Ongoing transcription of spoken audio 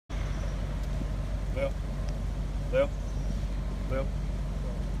Left. Left. Left.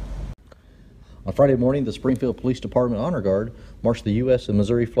 On Friday morning, the Springfield Police Department Honor Guard marched the U.S. and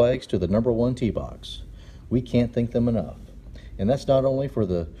Missouri flags to the #1 tee box. We can't thank them enough. And that's not only for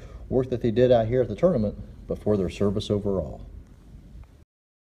the work that they did out here at the tournament, but for their service overall.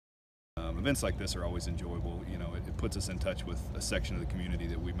 Events like this are always enjoyable. You know, it puts us in touch with a section of the community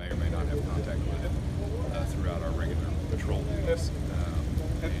that we may or may not have contact with throughout our regular patrol duties.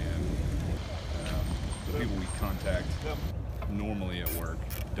 The people we contact normally at work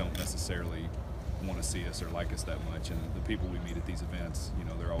don't necessarily want to see us or like us that much, and the people we meet at these events, you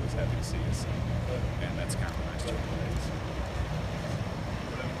know, they're always happy to see us, and that's kind of a nice change.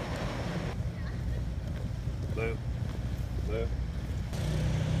 Left. Left.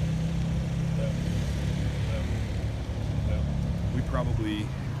 We probably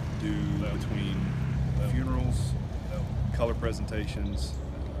do between funerals, color presentations,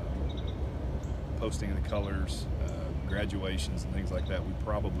 posting of the colors, graduations and things like that. We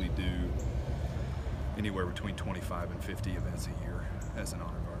probably do anywhere between 25 and 50 events a year as an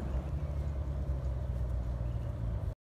honor guard.